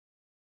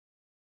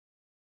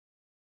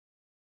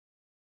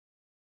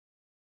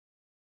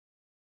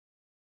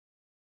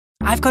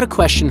I've got a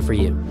question for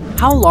you.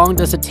 How long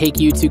does it take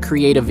you to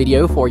create a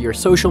video for your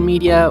social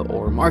media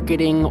or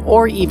marketing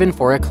or even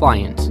for a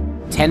client?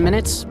 10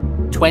 minutes?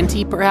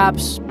 20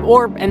 perhaps?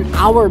 Or an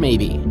hour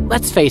maybe?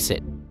 Let's face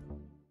it.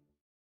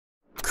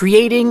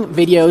 Creating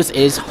videos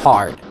is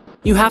hard.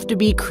 You have to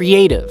be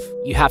creative.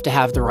 You have to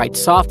have the right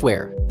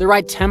software, the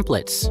right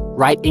templates,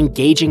 right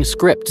engaging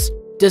scripts,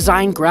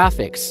 design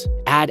graphics,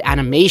 add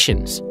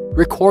animations,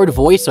 record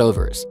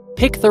voiceovers,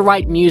 pick the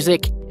right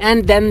music,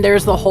 and then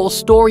there's the whole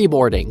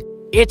storyboarding.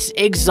 It's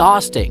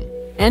exhausting.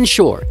 And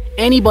sure,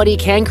 anybody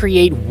can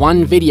create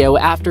one video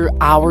after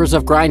hours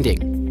of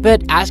grinding.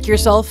 But ask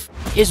yourself,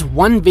 is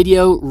one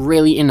video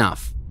really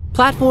enough?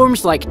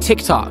 Platforms like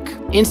TikTok,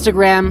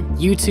 Instagram,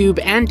 YouTube,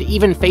 and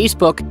even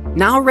Facebook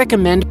now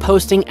recommend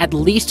posting at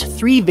least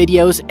 3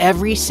 videos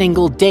every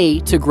single day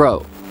to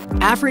grow.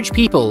 Average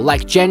people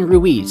like Jen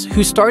Ruiz,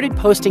 who started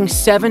posting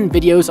 7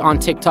 videos on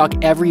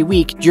TikTok every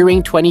week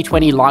during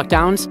 2020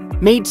 lockdowns,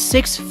 made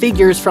 6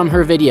 figures from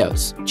her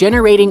videos,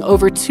 generating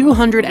over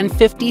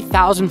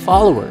 250,000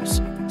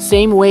 followers.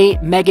 Same way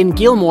Megan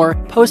Gilmore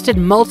posted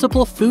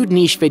multiple food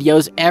niche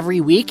videos every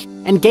week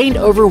and gained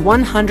over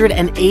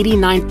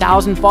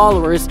 189,000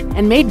 followers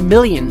and made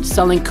millions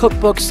selling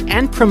cookbooks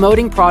and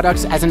promoting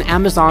products as an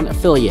Amazon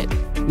affiliate.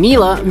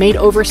 Neela made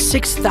over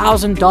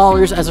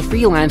 $6,000 as a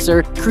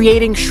freelancer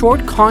creating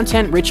short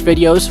content-rich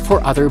videos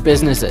for other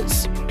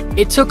businesses.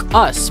 It took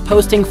us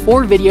posting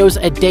 4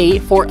 videos a day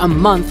for a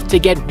month to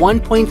get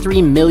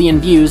 1.3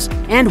 million views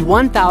and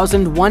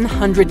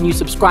 1,100 new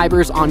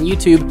subscribers on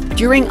YouTube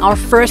during our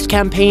first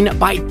campaign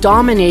by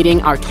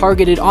dominating our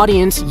targeted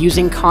audience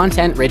using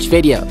content-rich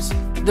videos.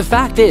 The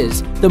fact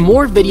is, the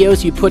more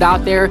videos you put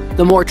out there,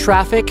 the more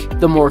traffic,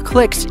 the more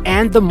clicks,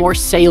 and the more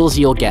sales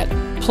you'll get.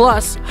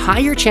 Plus,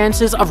 higher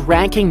chances of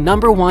ranking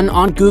 #1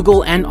 on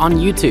Google and on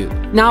YouTube.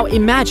 Now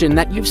imagine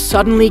that you've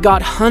suddenly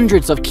got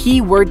hundreds of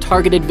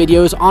keyword-targeted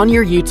videos on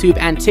your YouTube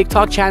and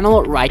TikTok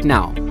channel right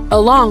now,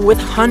 along with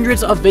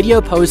hundreds of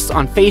video posts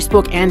on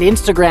Facebook and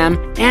Instagram,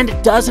 and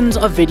dozens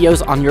of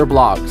videos on your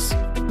blogs.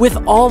 With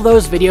all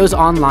those videos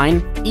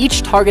online,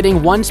 each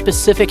targeting one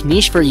specific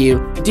niche for you,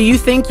 do you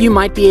think you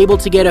might be able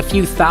to get a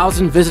few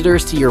thousand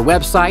visitors to your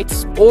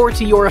websites or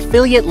to your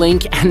affiliate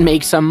link and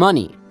make some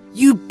money?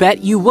 You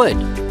bet you would.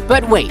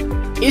 But wait,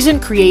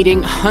 isn't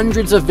creating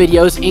hundreds of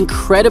videos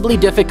incredibly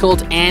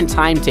difficult and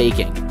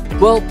time-taking?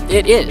 Well,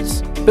 it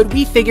is. But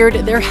we figured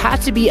there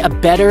had to be a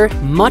better,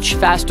 much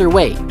faster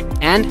way.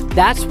 And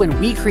that's when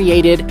we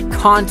created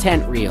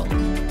Content Reel,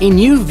 a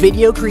new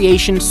video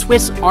creation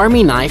Swiss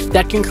Army knife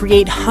that can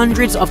create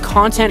hundreds of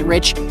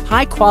content-rich,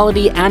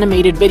 high-quality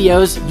animated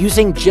videos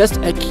using just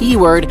a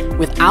keyword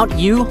without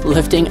you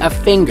lifting a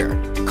finger.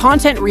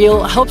 Content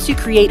Reel helps you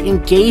create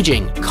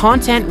engaging,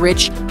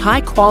 content-rich,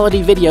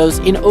 high-quality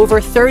videos in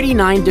over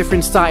 39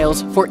 different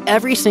styles for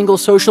every single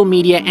social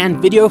media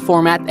and video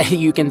format that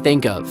you can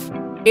think of.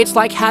 It's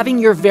like having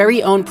your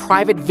very own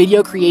private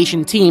video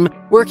creation team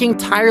working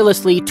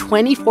tirelessly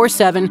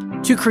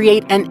 24/7 to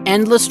create an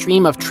endless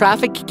stream of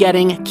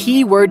traffic-getting,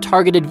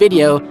 keyword-targeted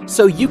video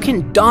so you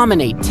can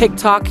dominate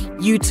TikTok,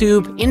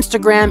 YouTube,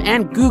 Instagram,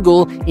 and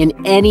Google in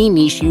any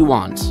niche you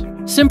want.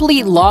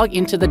 Simply log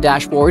into the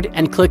dashboard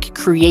and click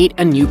Create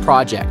a New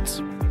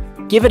Project.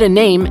 Give it a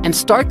name and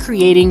start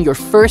creating your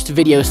first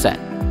video set.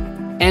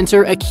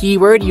 Enter a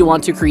keyword you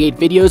want to create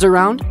videos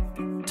around,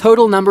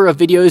 total number of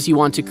videos you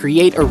want to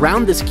create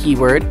around this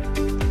keyword,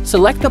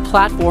 select the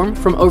platform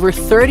from over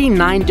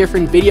 39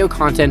 different video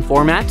content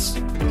formats,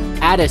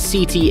 add a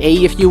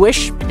CTA if you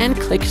wish, and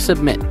click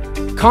Submit.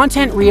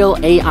 Content Reel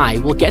AI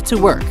will get to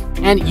work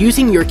and,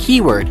 using your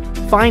keyword,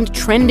 find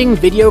trending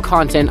video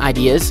content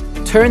ideas,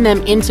 turn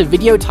them into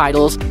video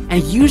titles,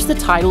 and use the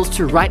titles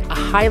to write a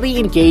highly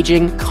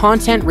engaging,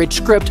 content-rich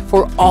script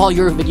for all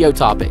your video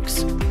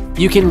topics.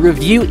 You can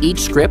review each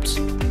script,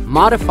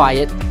 modify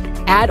it,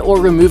 add or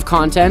remove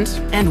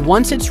content, and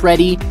once it's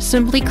ready,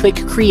 simply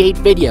click Create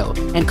Video,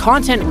 and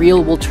Content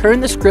Reel will turn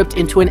the script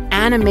into an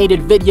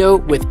animated video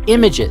with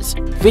images,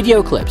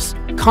 video clips,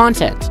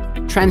 content,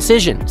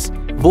 transitions,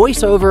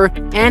 voiceover,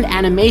 and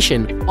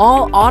animation,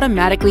 all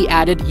automatically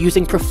added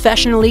using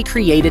professionally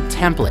created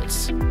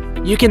templates.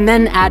 You can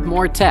then add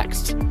more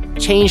text,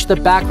 change the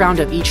background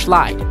of each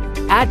slide,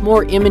 add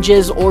more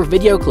images or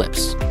video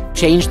clips,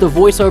 change the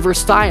voiceover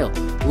style,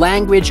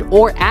 language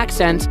or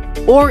accent,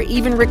 or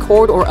even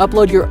record or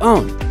upload your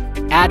own.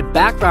 Add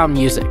background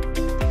music.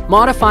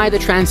 Modify the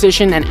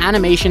transition and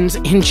animations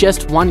in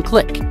just one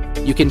click.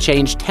 You can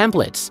change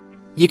templates.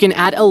 You can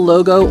add a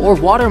logo or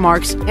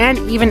watermarks and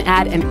even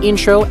add an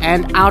intro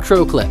and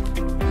outro clip.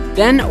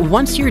 Then,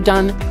 once you're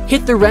done,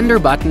 hit the render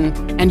button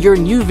and your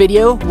new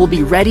video will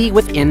be ready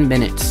within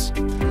minutes.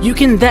 You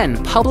can then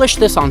publish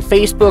this on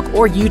Facebook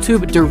or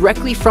YouTube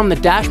directly from the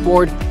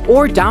dashboard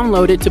or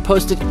download it to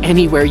post it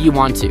anywhere you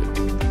want to.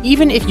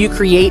 Even if you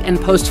create and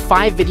post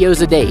 5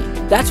 videos a day,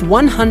 that's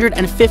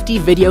 150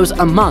 videos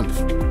a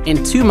month.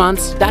 In 2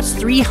 months, that's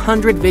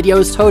 300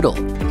 videos total.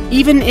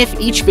 Even if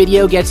each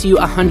video gets you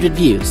 100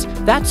 views,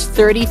 that's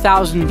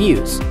 30,000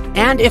 views.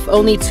 And if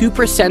only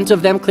 2%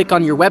 of them click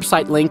on your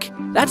website link,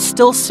 that's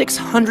still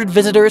 600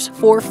 visitors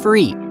for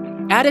free.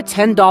 At a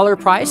 $10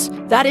 price,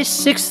 that is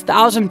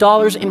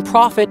 $6,000 in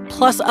profit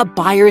plus a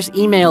buyer's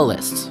email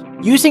list.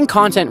 Using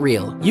Content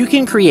Reel, you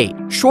can create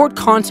short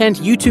content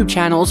YouTube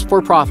channels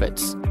for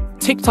profits,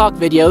 TikTok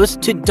videos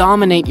to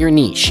dominate your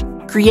niche,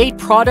 create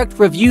product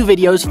review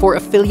videos for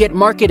affiliate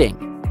marketing,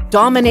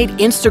 dominate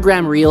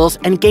Instagram Reels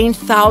and gain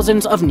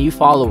thousands of new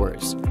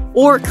followers,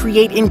 or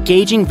create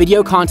engaging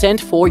video content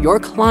for your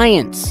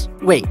clients.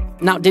 Wait,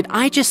 now did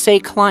I just say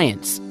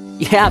clients?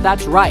 Yeah,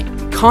 that's right.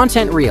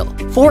 Content Reel,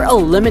 for a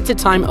limited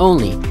time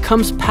only,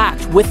 comes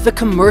packed with the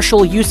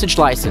commercial usage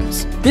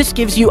license. This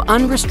gives you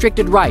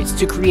unrestricted rights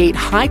to create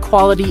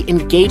high-quality,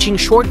 engaging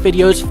short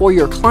videos for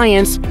your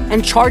clients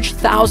and charge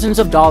thousands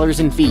of dollars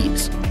in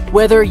fees.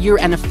 Whether you're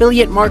an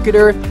affiliate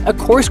marketer, a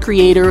course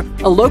creator,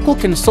 a local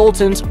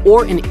consultant,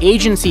 or an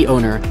agency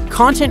owner,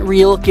 Content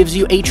Reel gives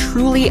you a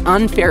truly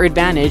unfair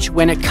advantage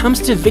when it comes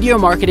to video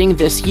marketing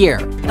this year,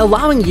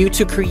 allowing you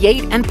to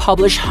create and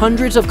publish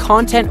hundreds of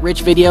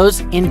content-rich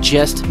videos in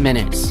just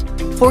minutes.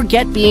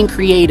 Forget being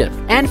creative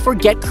and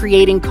forget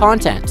creating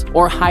content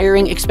or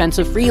hiring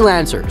expensive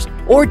freelancers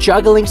or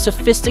juggling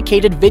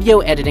sophisticated video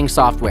editing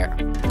software.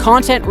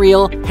 Content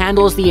Reel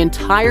handles the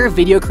entire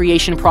video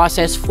creation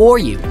process for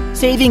you,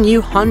 saving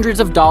you hundreds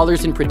of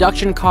dollars in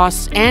production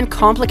costs and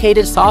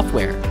complicated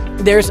software.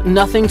 There's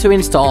nothing to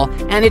install,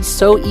 and it's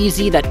so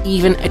easy that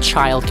even a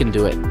child can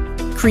do it.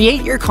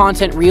 Create your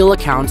Content Reel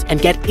account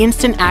and get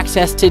instant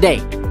access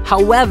today.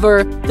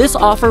 However, this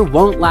offer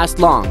won't last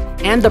long,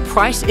 and the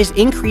price is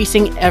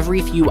increasing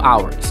every few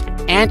hours.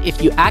 And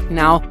if you act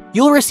now,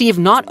 you'll receive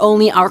not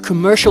only our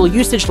commercial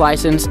usage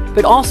license,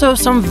 but also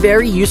some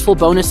very useful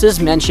bonuses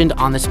mentioned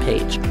on this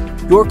page.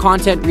 Your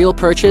Content Reel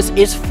purchase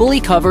is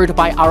fully covered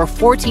by our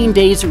 14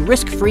 days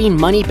risk-free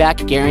money-back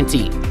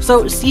guarantee.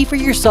 So see for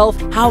yourself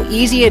how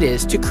easy it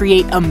is to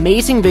create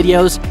amazing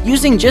videos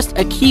using just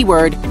a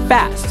keyword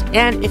fast.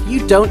 And if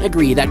you don't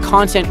agree that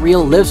Content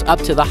Reel lives up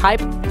to the hype,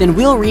 then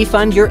we'll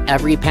refund your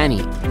every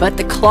penny. But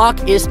the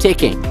clock is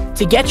ticking.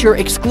 To get your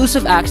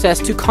exclusive access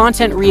to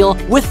Content Reel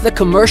with the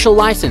commercial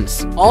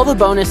license, all the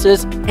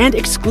bonuses, and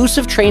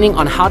exclusive training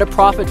on how to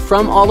profit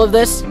from all of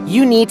this,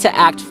 you need to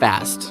act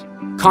fast.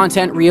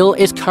 Content Reel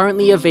is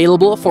currently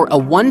available for a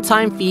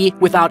one-time fee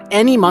without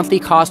any monthly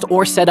cost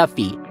or setup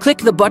fee. Click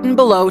the button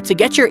below to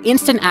get your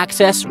instant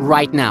access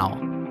right now.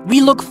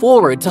 We look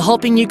forward to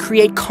helping you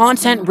create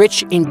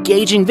content-rich,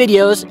 engaging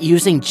videos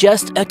using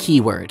just a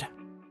keyword.